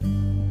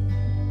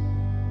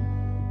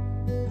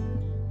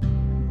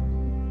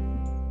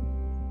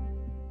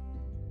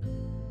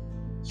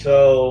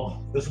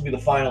So this will be the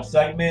final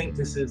segment.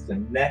 This is the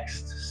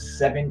next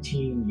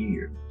 17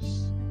 years.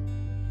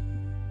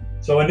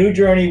 So a new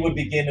journey would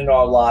begin in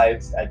our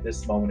lives at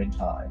this moment in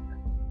time.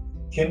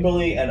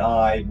 Kimberly and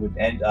I would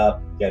end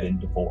up getting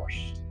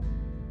divorced.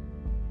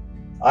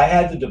 I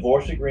had the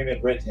divorce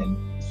agreement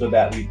written so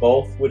that we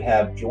both would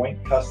have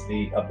joint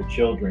custody of the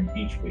children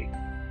each week.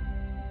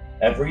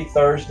 Every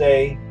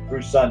Thursday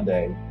through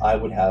Sunday, I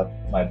would have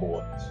my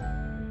boys.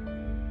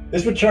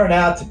 This would turn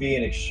out to be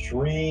an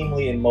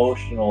extremely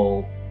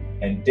emotional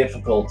and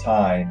difficult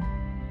time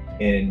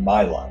in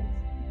my life.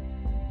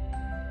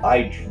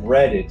 I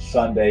dreaded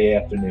Sunday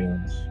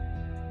afternoons,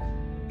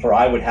 for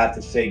I would have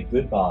to say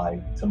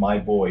goodbye to my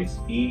boys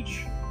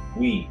each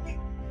week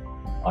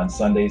on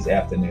Sundays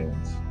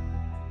afternoons.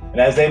 And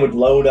as they would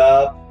load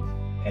up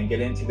and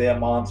get into their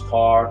mom's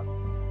car,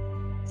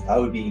 I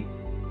would be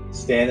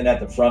standing at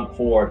the front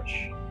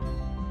porch,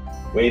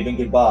 waving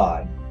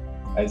goodbye,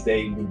 as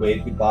they would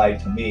wave goodbye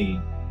to me,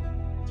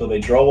 till they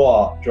drove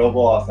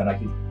off, and I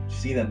could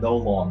see them no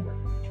longer.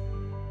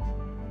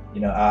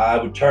 I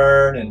would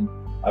turn and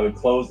I would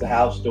close the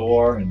house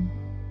door, and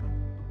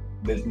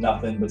there's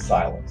nothing but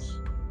silence.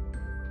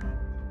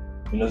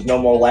 There's no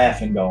more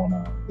laughing going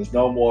on. There's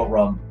no more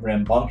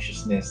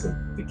rambunctiousness of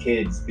the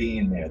kids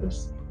being there.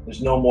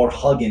 There's no more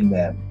hugging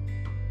them.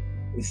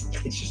 It's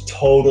just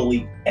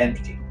totally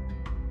empty.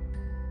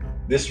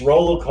 This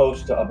roller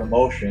coaster of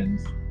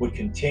emotions would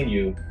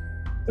continue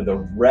for the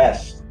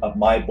rest of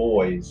my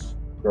boys'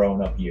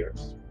 grown-up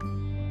years.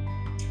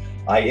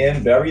 I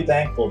am very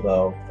thankful,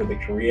 though, for the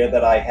career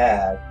that I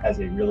had as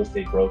a real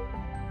estate broker.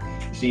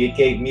 You see, it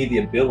gave me the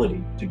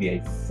ability to be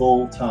a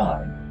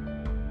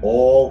full-time,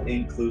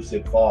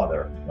 all-inclusive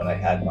father when I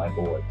had my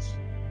boys.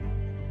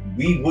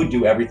 We would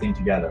do everything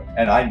together,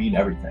 and I mean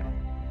everything.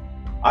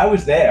 I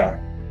was there,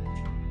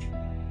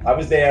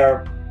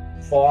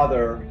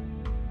 father.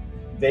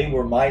 They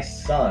were my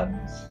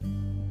sons,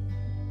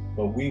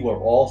 but we were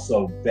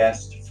also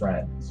best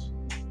friends.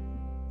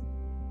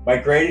 My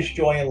greatest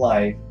joy in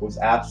life was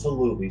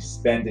absolutely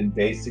spending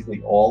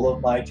basically all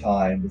of my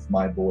time with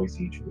my boys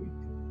each week.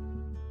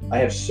 I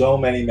have so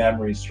many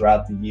memories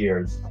throughout the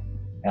years,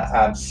 and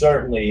I'm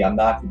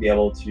not going to be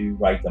able to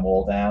write them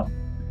all down.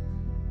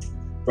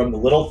 From the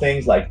little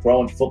things like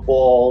throwing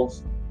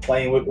footballs,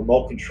 playing with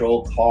remote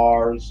control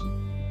cars,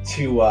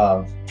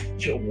 to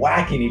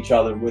whacking each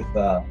other with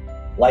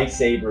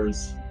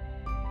lightsabers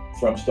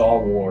from Star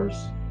Wars.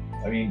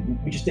 I mean,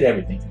 we just did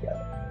everything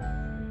together.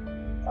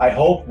 I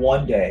hope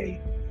one day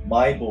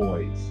my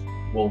boys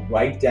will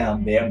write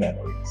down their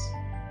memories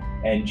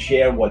and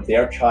share what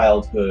their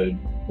childhood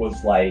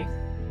was like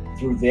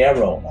through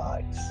their own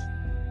eyes.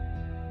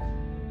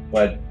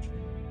 But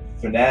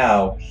for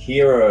now,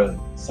 here are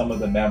some of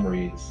the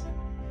memories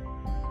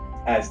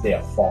as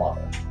their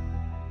father.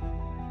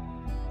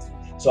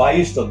 So I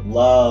used to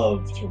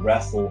love to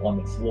wrestle on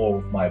the floor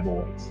with my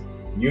boys.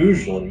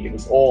 Usually it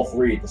was all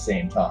three at the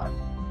same time.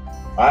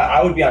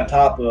 I would be on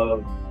top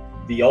of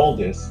the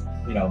oldest,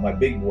 my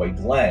big boy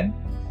Glenn,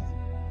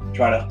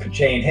 trying to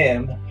chain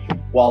him,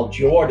 while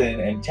Jordan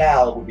and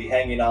Tal would be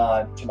hanging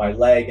on to my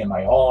leg and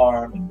my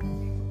arm.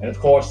 And of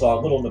course, our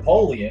little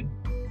Napoleon,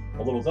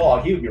 a little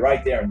dog, he would be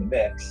right there in the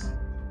mix.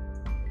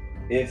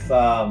 If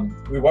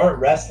we weren't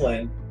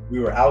wrestling, we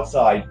were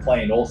outside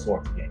playing all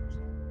sorts of games.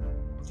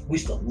 We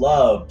used to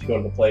love to go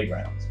to the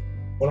playgrounds.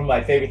 One of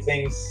my favorite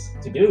things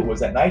to do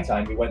was at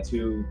nighttime, we went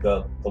to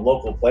the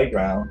local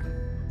playground,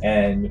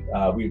 and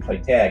we would play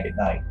tag at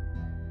night.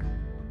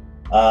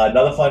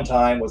 Another fun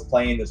time was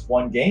playing this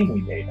one game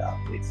we made up.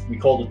 We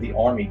called it the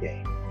Army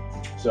game.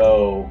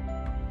 So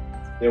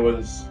there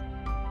was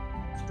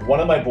one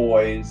of my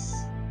boys,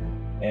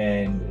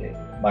 and it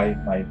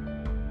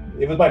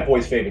was my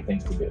boy's favorite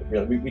things to do.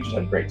 Really, we just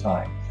had a great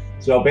time.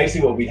 So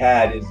basically what we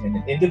had is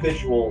an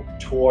individual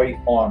toy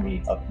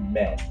army of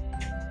men,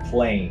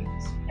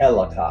 planes,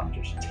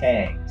 helicopters,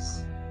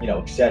 tanks,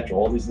 etc.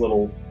 All these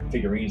little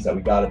figurines that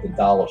we got at the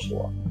dollar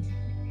store.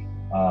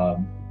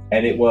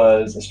 And it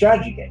was a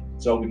strategy game.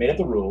 So we made up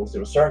the rules.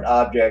 There were certain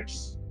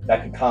objects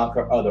that could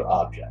conquer other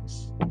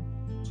objects.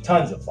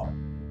 Tons of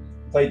fun.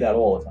 Played that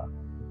all the time.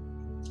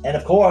 And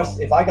of course,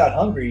 if I got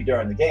hungry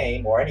during the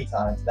game, or any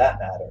time for that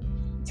matter,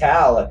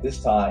 Tal, at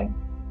this time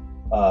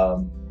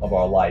of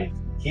our life,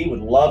 he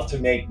would love to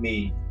make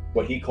me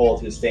what he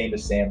called his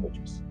famous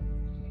sandwiches.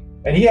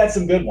 And he had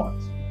some good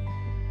ones.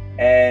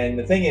 And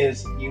the thing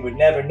is, you would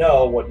never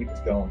know what he was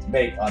going to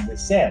make on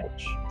this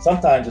sandwich.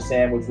 Sometimes a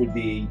sandwich would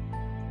be,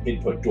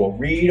 he'd put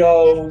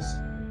Doritos,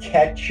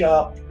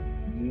 ketchup,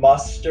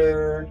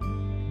 mustard,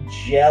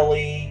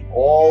 jelly,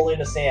 all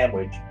in a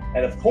sandwich.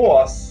 And of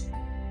course,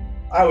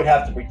 I would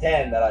have to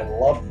pretend that I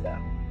loved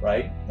them,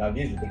 right? Now,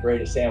 these are the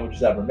greatest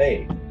sandwiches ever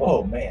made.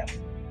 Oh, man.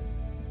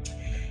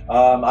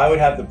 I would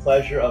have the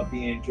pleasure of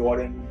being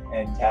Jordan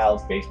and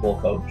Tal's baseball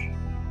coach.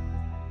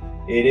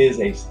 It is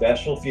a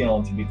special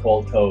feeling to be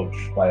called coach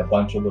by a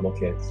bunch of little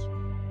kids.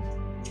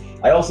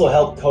 I also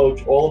helped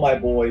coach all of my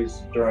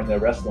boys during their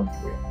wrestling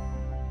career.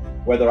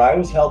 Whether I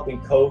was helping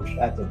coach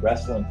at the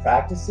wrestling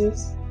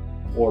practices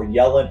or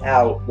yelling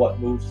out what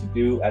moves to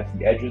do at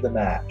the edge of the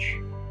match,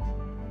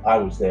 I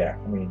was there.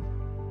 I mean,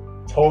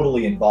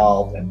 totally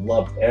involved and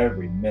loved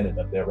every minute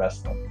of their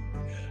wrestling.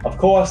 Of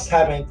course,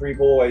 having 3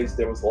 boys,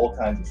 there was all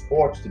kinds of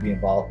sports to be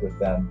involved with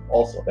them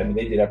also. I mean,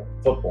 they did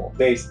football,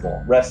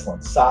 baseball,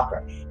 wrestling,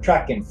 soccer,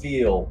 track and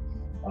field,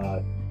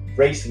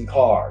 racing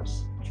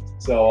cars.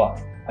 So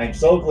I'm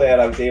so glad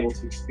I was able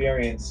to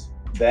experience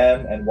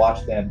them and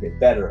watch them get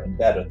better and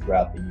better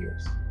throughout the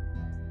years.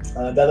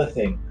 Another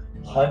thing,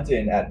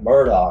 hunting at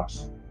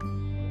Murdoch's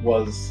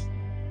was,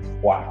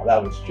 wow,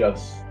 that was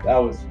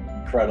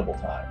an incredible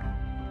time.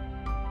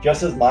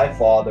 Just as my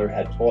father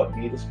had taught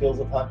me the skills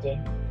of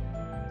hunting,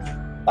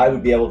 I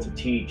would be able to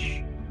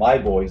teach my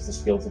boys the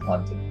skills of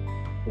hunting.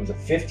 It was a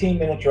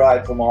 15-minute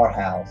drive from our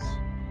house,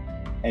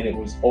 and it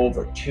was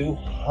over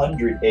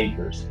 200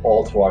 acres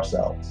all to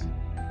ourselves.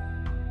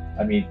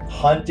 I mean,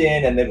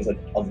 hunting, and there was a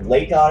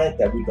lake on it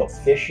that we'd go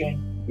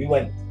fishing. We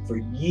went for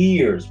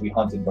years, we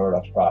hunted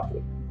Murdoch's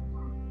property.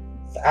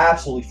 It's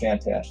absolutely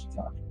fantastic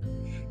time.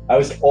 I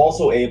was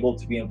also able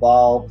to be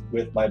involved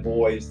with my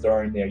boys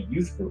during their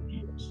youth group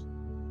years.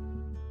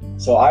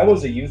 So I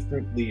was a youth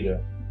group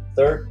leader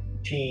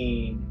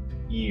 13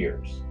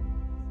 years.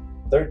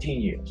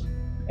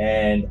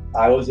 And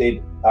I was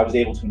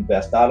able to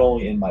invest not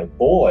only in my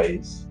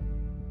boys,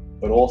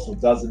 but also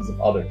dozens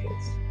of other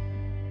kids.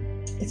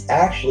 It's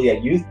actually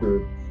at youth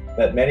group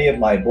that many of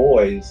my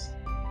boys,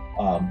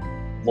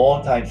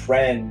 longtime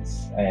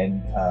friends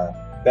and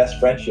best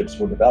friendships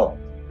were developed.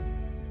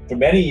 For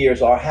many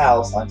years, our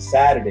house on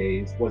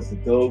Saturdays was the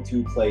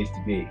go-to place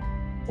to be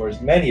for as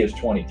many as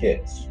 20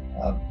 kids.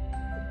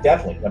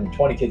 Definitely, I mean,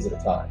 20 kids at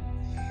a time.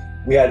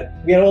 We had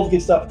all the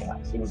good stuff in the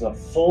house. It was a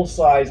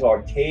full-size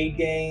arcade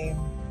game.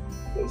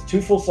 It was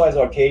 2 full-size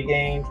arcade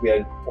games. We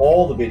had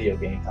all the video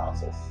game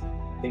consoles.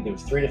 I think there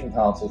was 3 different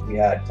consoles. We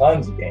had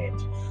tons of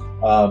games.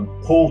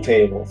 Pool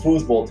table,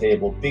 foosball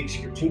table,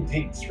 2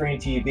 big screen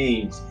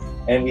TVs,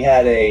 and we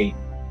had a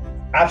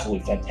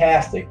absolutely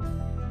fantastic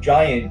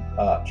giant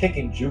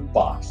kicking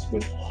jukebox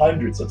with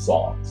hundreds of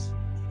songs.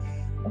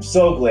 I'm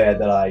so glad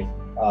that I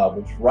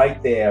was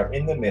right there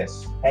in the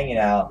midst, hanging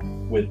out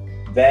with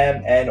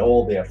them and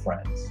all their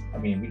friends. I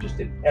mean, we just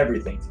did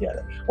everything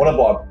together. One of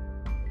our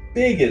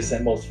biggest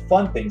and most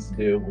fun things to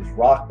do was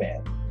rock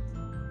band.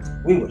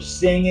 We were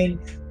singing,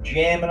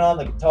 jamming on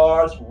the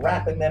guitars,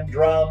 rapping them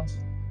drums.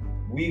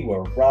 We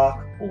were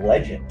rock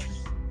legends.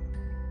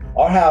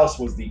 Our house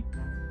was the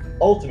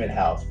ultimate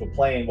house for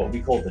playing what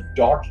we called the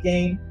dark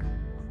game.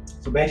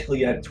 So basically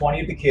you had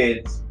 20 of the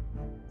kids,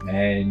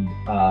 and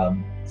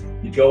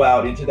you'd go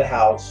out into the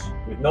house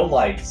with no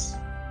lights,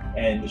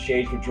 and the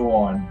shades were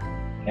drawn,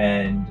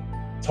 and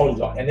totally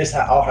dark. And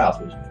our house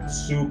was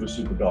super,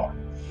 super dark.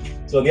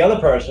 So the other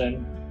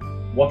person,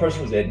 one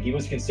person was in, he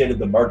was considered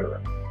the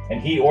murderer.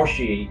 And he or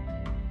she,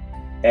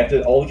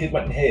 after all the kids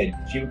went and hid,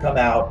 she would come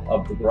out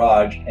of the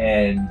garage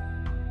and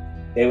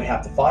they would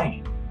have to find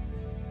you.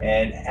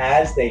 And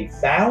as they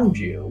found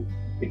you,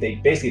 if they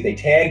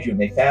tagged you and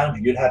they found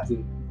you, you'd have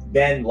to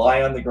then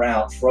lie on the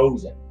ground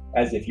frozen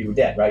as if you were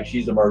dead, right?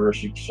 She's the murderer,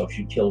 so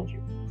she killed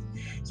you.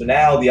 So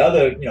now the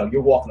other,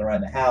 you're walking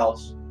around the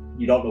house,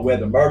 you don't know where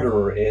the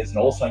murderer is, and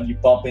all of a sudden you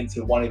bump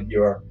into one of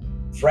your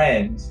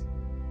friends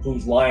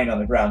who's lying on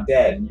the ground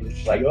dead, and you're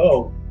just like,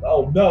 oh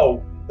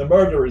no, the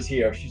murderer is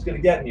here. She's gonna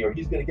get me, or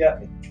he's gonna get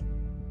me.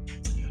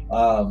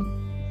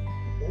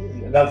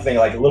 Another thing,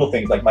 like little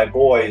things, like my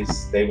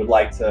boys, they would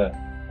like to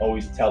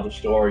always tell the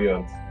story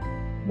of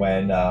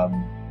when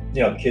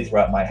the kids were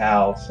at my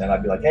house, and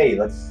I'd be like, hey,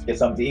 let's get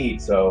something to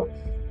eat. So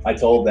I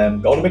told them,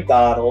 go to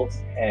McDonald's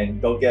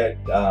and go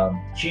get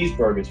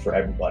cheeseburgers for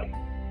everybody.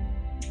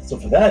 So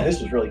for them,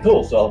 this was really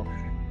cool. So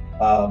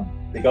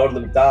they go to the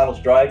McDonald's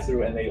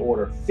drive-thru and they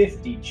order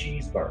 50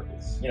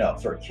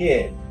 cheeseburgers. For a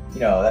kid,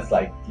 that's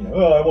like,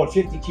 oh, I want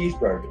 50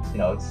 cheeseburgers.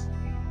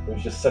 It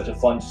was just such a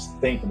fun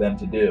thing for them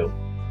to do.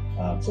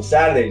 So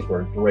Saturdays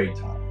were a great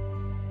time.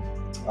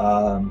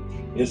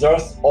 It was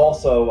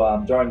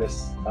also during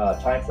this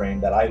time frame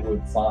that I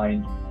would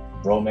find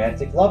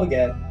romantic love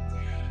again.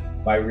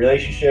 My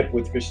relationship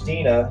with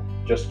Christina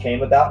just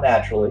came about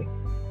naturally.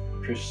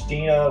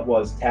 Christina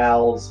was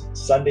Tal's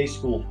Sunday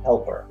school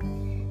helper.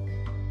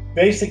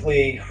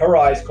 Basically, her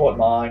eyes caught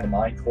mine and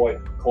mine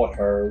caught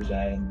hers,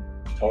 and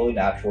totally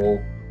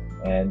natural.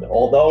 And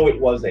although it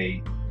was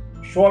a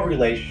short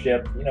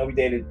relationship, we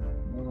dated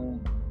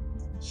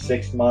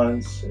 6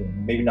 months,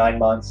 maybe 9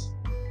 months,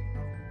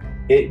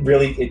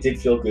 it did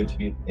feel good to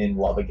be in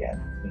love again.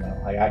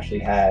 I actually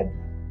had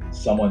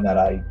someone that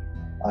I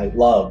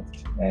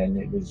loved, and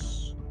it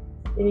was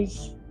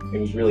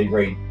really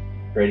great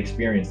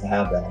experience to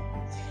have that.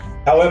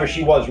 However,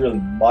 she was really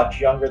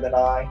much younger than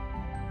I,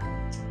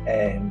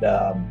 and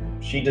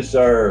she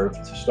deserved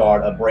to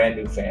start a brand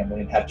new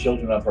family and have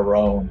children of her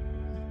own.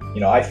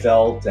 I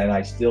felt, and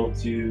I still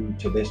do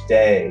to this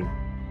day,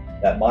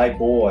 that my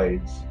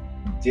boys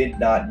did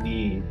not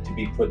need to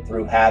be put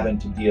through having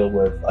to deal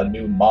with a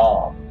new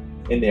mom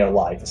in their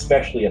life,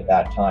 especially at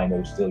that time. They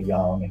were still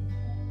young, and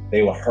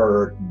they were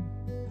hurt, and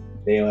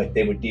they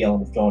were dealing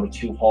with going to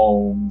two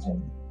homes,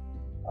 and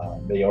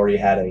they already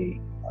had a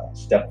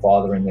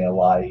stepfather in their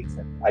life,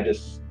 and I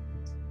just,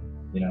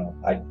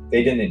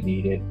 they didn't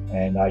need it,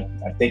 and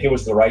I think it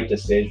was the right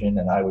decision,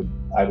 and I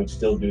would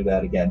still do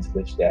that again to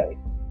this day.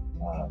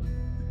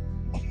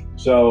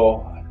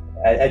 So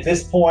at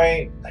this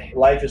point,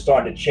 life is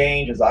starting to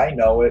change as I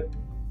know it.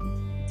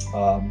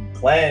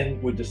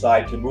 Glenn would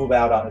decide to move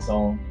out on his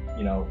own.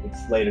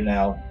 It's later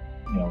now.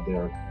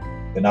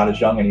 They're not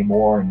as young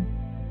anymore, and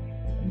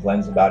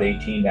Glenn's about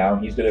 18 now,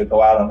 and he's going to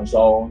go out on his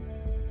own.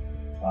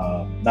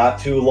 Not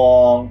too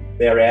long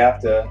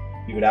thereafter,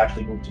 he would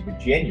actually move to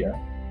Virginia.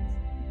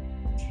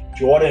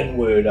 Jordan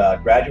would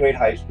graduate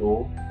high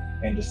school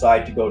and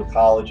decide to go to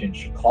college in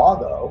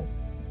Chicago.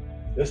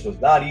 This was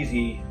not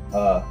easy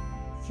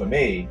for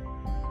me.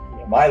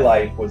 My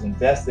life was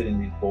invested in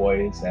these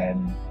boys,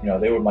 and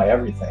they were my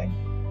everything.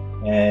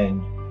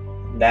 And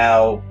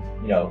now,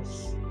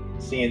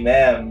 seeing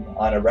them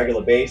on a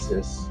regular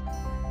basis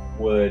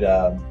would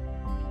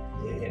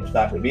it's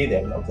not going to be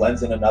there.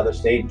 Glenn's in another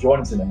state,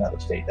 Jordan's in another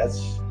state.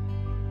 That's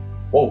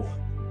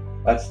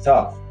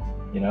tough.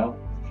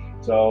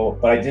 So,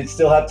 but I did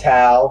still have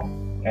Tal,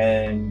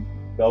 and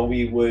though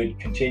we would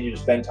continue to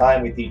spend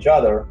time with each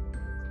other,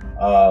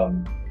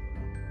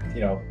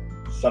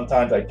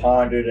 sometimes I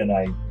pondered, and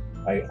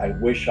I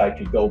wish I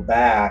could go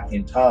back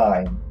in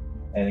time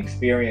and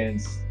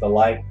experience the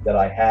life that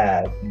I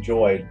had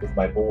enjoyed with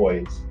my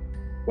boys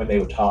when they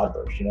were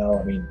toddlers.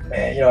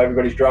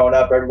 Everybody's growing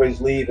up,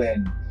 everybody's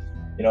leaving.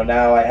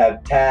 Now I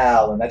have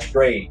Tal, and that's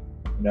great.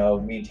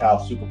 Me and Tal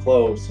super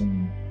close,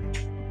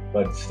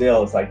 but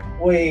still, it's like,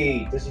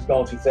 wait, this is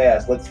going too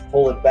fast. Let's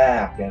pull it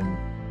back and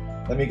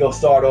let me go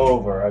start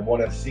over. I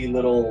want to see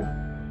little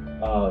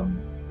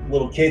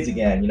kids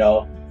again.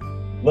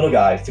 Little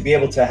guys, to be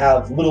able to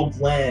have little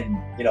Glenn,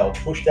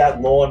 push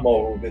that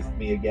lawnmower with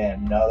me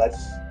again.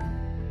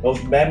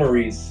 Those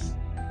memories,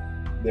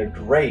 they're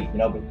great,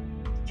 but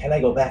can I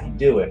go back and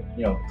do it?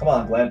 Come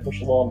on, Glenn, push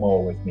the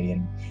lawnmower with me.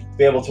 And to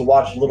be able to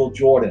watch little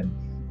Jordan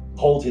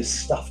hold his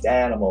stuffed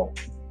animal.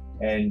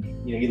 And,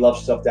 he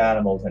loves stuffed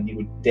animals, and he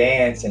would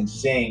dance and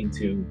sing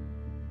to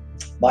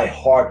My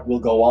Heart Will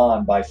Go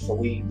On by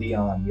Celine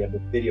Dion. We have a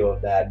video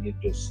of that, and he's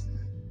just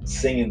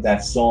singing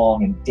that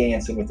song and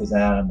dancing with his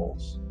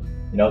animals.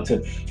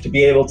 To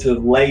be able to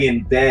lay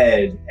in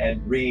bed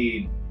and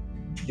read,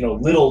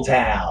 Little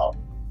Tal,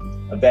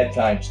 a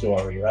bedtime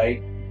story,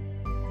 right?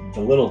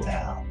 The Little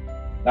Tal,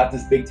 not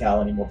this big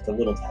Tal anymore, but the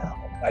Little Tal.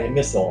 I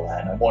miss all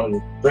that, and I wanted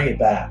to bring it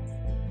back.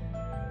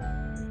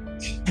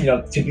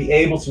 To be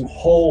able to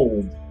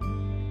hold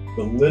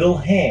the little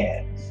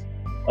hands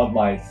of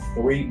my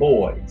three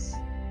boys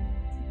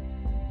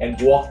and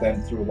walk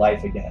them through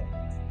life again.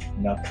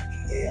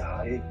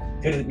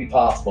 Could it be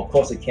possible? Of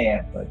course it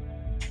can't, but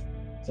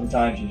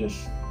sometimes you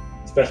just,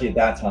 especially at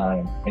that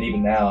time, and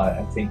even now,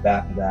 I think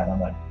back to that, and I'm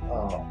like,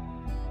 oh,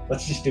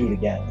 let's just do it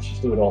again. Let's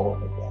just do it all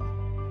over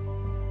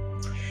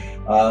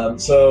again.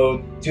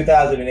 So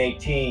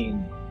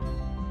 2018,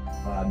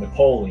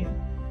 Napoleon.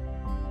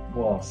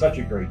 Well, such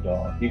a great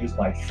dog. He was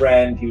my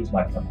friend. He was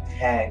my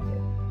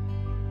companion.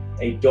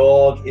 A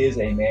dog is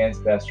a man's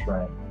best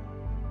friend.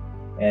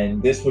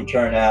 And this would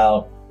turn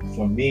out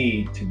for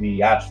me to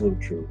be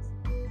absolute truth.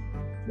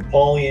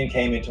 Napoleon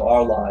came into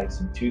our lives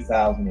in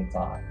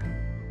 2005.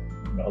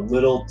 A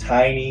little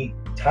tiny,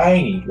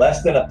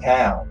 less than a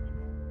pound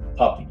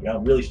puppy,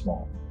 really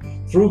small.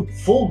 Through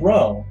full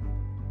grown,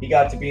 he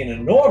got to be an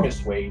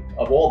enormous weight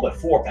of all but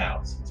 4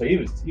 pounds. So he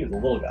was a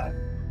little guy.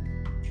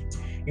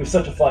 He was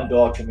such a fun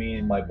dog to me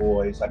and my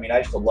boys. I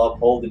used to love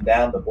holding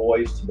down the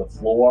boys to the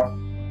floor,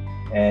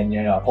 and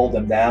I'd hold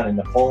them down, and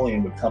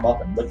Napoleon would come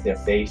up and lick their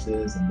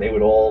faces, and they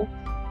would all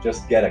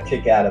just get a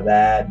kick out of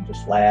that and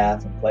just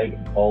laugh and play with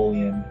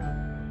Napoleon.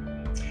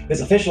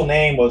 His official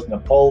name was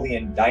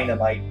Napoleon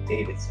Dynamite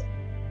Davidson,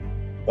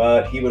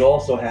 but he would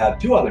also have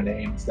 2 other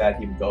names that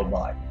he would go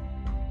by.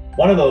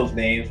 One of those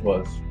names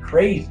was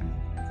Crazy.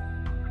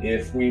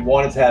 If we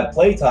wanted to have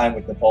playtime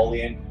with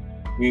Napoleon,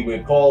 we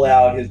would call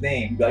out his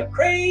name, be like,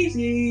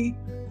 Crazy!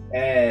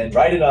 And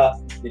right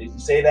enough, if you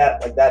say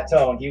that like that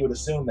tone, he would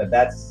assume that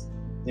that's,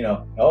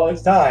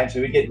 it's time. So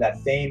we'd get in that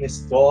famous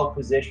dog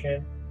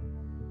position,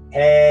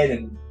 head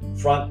and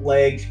front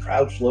legs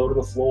crouched low to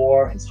the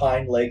floor, his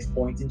hind legs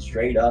pointing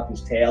straight up,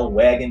 his tail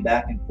wagging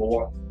back and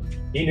forth.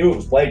 He knew it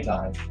was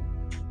playtime.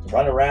 To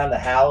run around the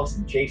house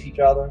and chase each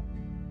other.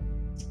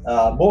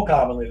 More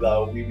commonly,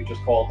 though, we would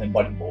just call him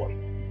Buddy Boy.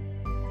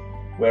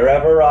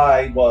 Wherever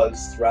I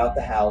was throughout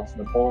the house,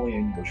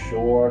 Napoleon was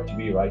sure to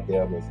be right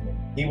there with me.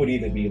 He would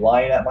either be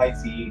lying at my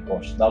feet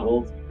or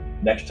snuggled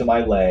next to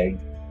my leg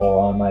or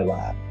on my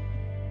lap.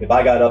 If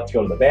I got up to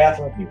go to the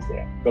bathroom, he was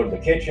there. Go to the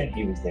kitchen,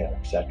 he was there,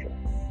 etc.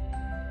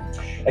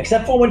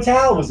 Except for when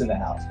Tal was in the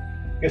house,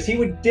 because he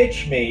would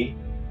ditch me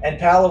and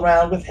pal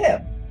around with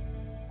him.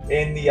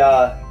 In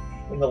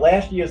the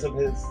last years of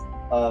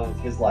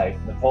his life,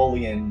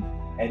 Napoleon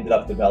ended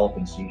up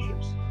developing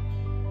seizures.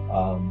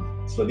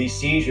 So these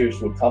seizures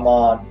would come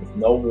on with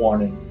no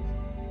warning,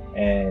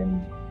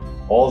 and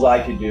All I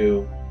could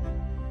do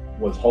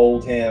was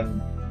hold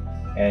him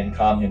and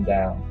calm him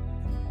down.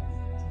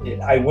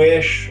 I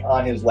wish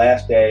on his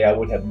last day I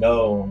would have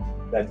known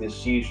that this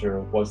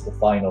seizure was the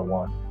final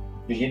one,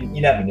 because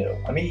you never knew.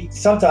 I mean,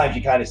 sometimes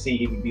you kind of see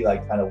he would be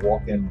like kind of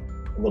walking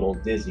a little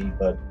dizzy,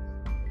 but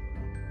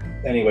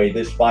anyway,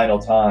 this final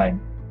time,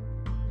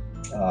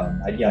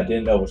 I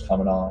didn't know what was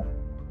coming on,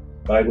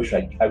 but I wish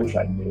I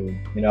knew.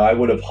 You know, I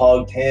would have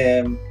hugged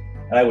him,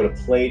 and I would have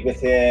played with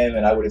him,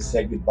 and I would have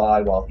said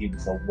goodbye while he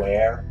was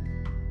aware.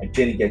 I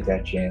didn't get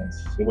that chance.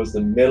 It was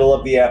the middle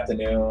of the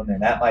afternoon,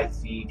 and at my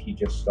feet, he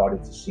just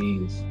started to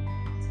seize.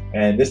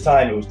 And this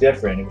time it was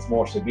different. It was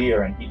more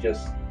severe, and he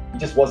just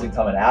wasn't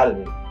coming out of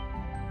it.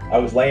 I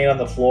was laying on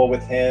the floor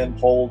with him,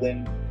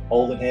 holding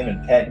him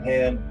and petting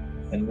him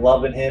and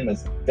loving him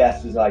as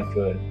best as I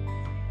could.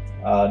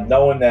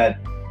 Knowing that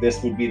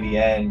this would be the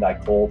end, I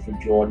called for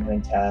Jordan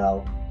and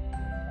Tal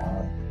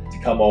to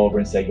come over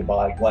and say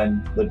goodbye.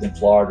 Glenn lived in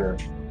Florida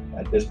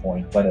at this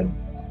point. Glenn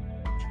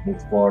had moved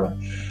to Florida.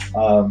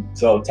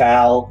 So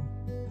Tal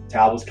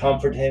was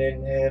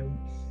comforting him.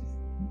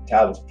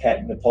 Tal was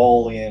petting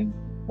Napoleon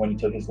when he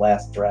took his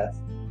last breath.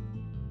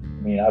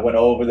 I mean, I went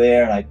over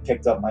there and I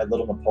picked up my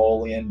little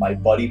Napoleon, my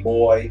buddy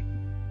boy,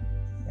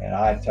 and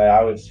I tell you,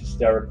 I was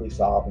hysterically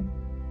sobbing.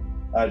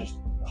 I was just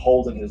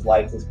holding his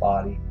lifeless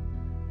body.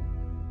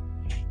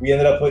 We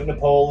ended up putting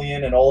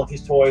Napoleon and all of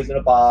his toys in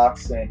a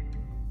box, and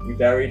we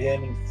buried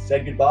him and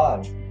said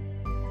goodbye.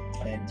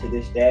 And to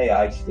this day,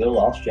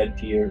 I'll shed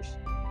tears.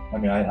 I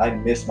mean, I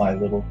miss my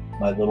little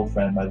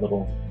friend, my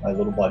little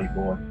buddy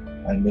boy.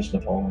 I miss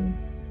Napoleon.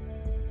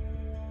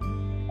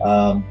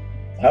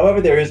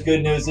 However, there is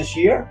good news this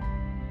year.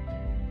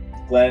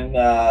 Glenn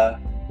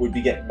would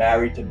be getting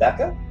married to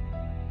Becca,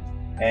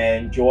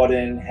 and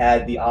Jordan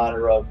had the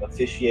honor of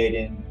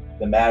officiating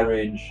the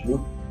marriage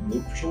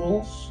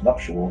nuptials.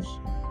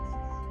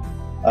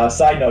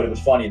 Side note, it was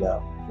funny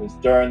though, because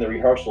during the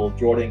rehearsal,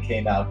 Jordan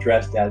came out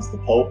dressed as the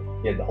Pope.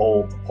 He had the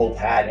Pope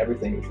hat and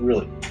everything. It was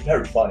really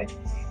very funny.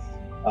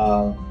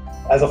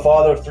 As a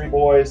father of 3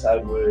 boys, I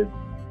would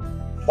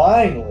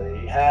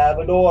finally have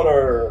a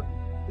daughter.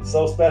 It's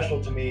so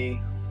special to me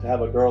to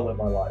have a girl in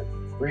my life.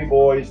 3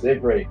 boys, they're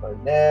great, but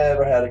I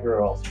never had a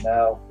girl.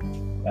 So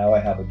now I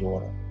have a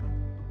daughter.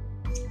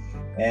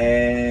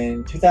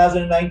 And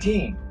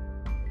 2019,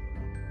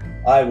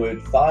 I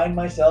would find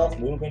myself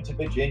moving to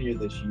Virginia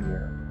this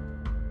year.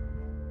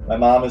 My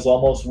mom is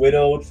almost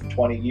widowed for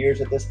 20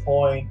 years at this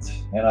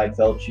point, and I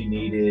felt she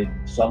needed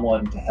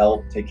someone to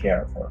help take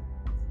care of her.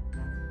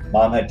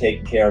 Mom had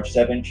taken care of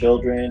 7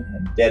 children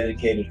and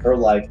dedicated her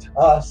life to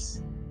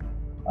us.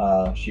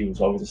 She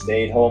was always a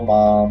stay-at-home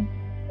mom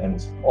and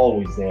was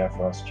always there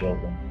for us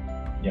children.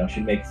 You know,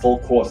 she'd make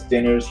full-course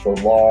dinners for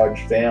a large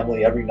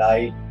family every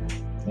night.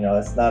 You know,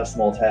 that's not a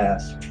small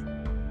task.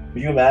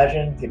 Could you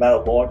imagine the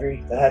amount of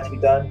laundry that had to be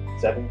done?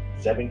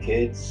 Seven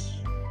kids,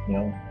 you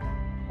know,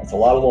 that's a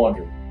lot of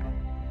laundry.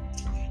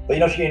 But, you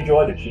know, she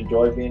enjoyed it. She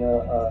enjoyed being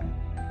a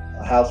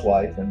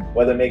housewife, and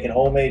whether making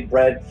homemade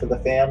bread for the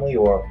family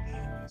or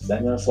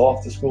sending us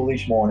off to school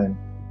each morning,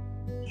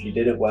 she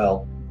did it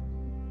well.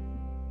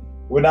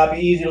 It would not be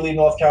easy to leave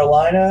North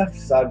Carolina,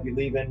 because I'd be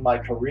leaving my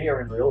career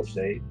in real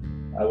estate.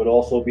 I would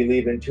also be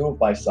leaving 2 of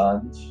my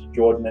sons,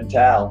 Jordan and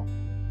Tal.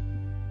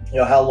 You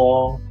know, how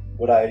long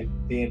would I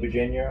be in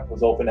Virginia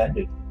was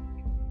open-ended.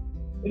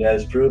 It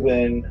has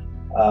proven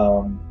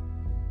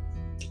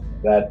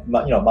that,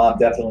 you know, Mom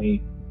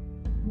definitely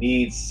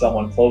needs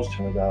someone close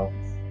to her though,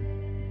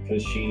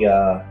 because she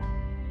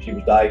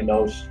was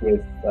diagnosed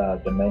with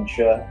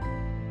dementia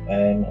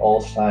and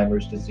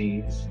Alzheimer's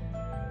disease.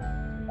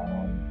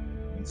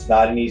 It's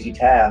not an easy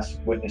task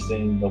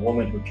witnessing the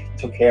woman who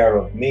took care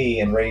of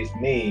me and raised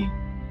me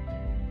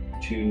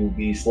to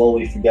be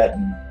slowly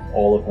forgetting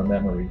all of her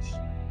memories.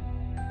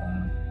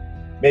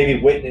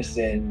 Maybe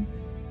witnessing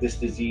this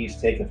disease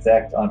take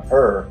effect on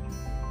her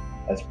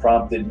has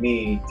prompted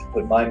me to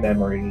put my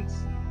memories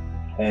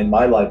and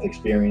my life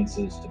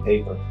experiences to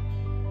paper.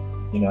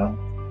 You know,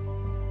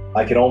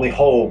 I can only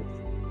hope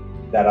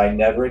that I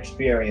never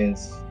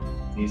experience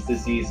these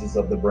diseases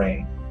of the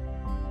brain,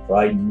 for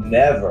I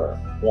never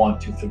want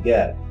to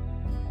forget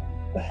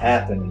the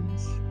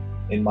happenings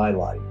in my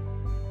life.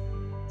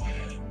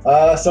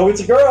 So it's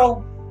a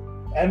girl,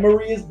 and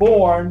Marie is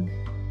born,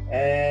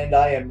 and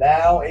I am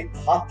now a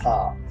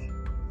papa.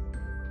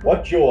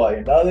 What joy,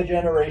 another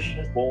generation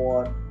is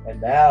born, and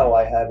now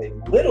I have a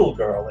little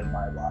girl in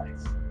my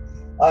life.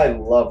 I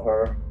love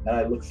her, and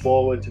I look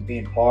forward to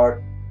being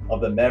part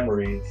of the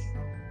memories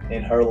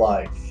in her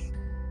life.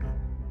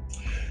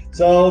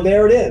 So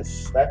there it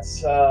is.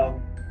 That's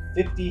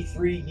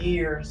 53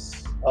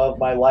 years of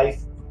my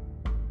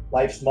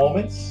life's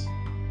moments.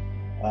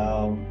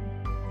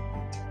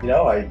 You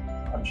know, I'm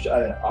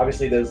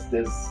obviously there's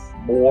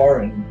more,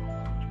 and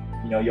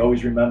you know, you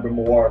always remember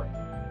more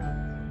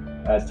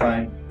as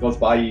time goes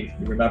by. You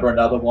remember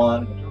another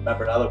one, and you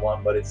remember another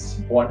one, but it's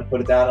important to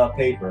put it down on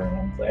paper. And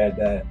I'm glad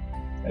that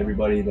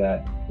everybody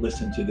that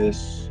listened to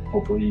this,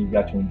 hopefully you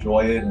got to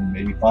enjoy it and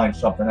maybe find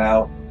something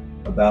out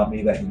about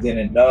me that you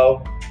didn't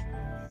know.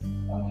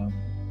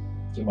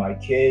 to my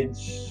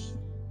kids,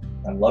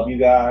 I love you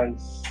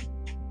guys,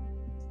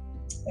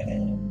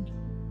 and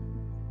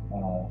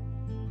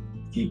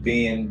keep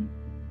being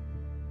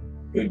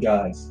good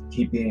guys,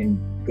 keep being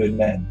good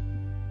men.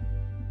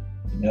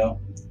 You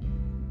know,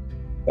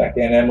 back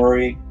in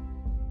Emery,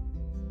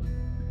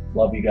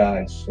 love you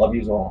guys, love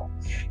you all.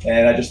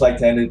 And I just like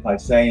to end it by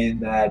saying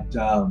that,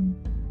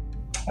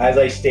 as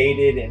I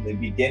stated in the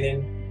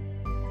beginning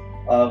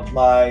of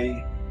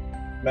my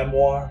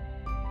memoir,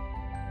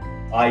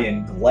 I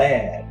am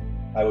glad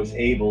I was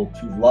able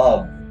to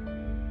love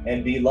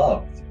and be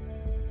loved,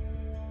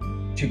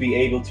 to be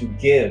able to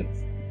give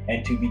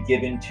and to be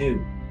given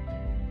to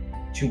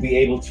be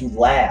able to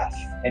laugh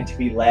and to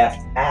be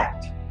laughed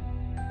at,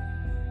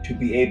 to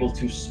be able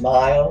to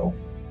smile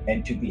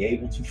and to be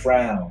able to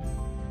frown,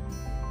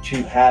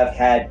 to have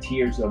had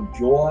tears of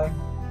joy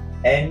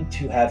and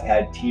to have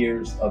had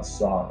tears of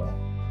sorrow.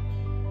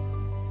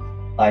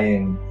 I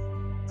am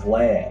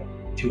glad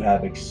to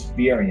have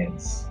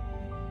experienced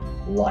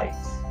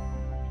life.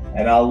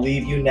 And I'll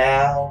leave you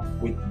now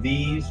with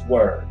these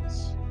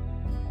words.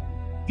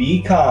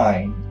 Be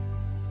kind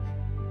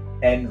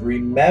and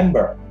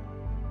remember,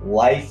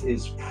 life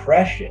is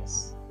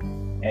precious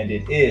and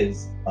it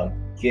is a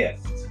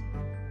gift.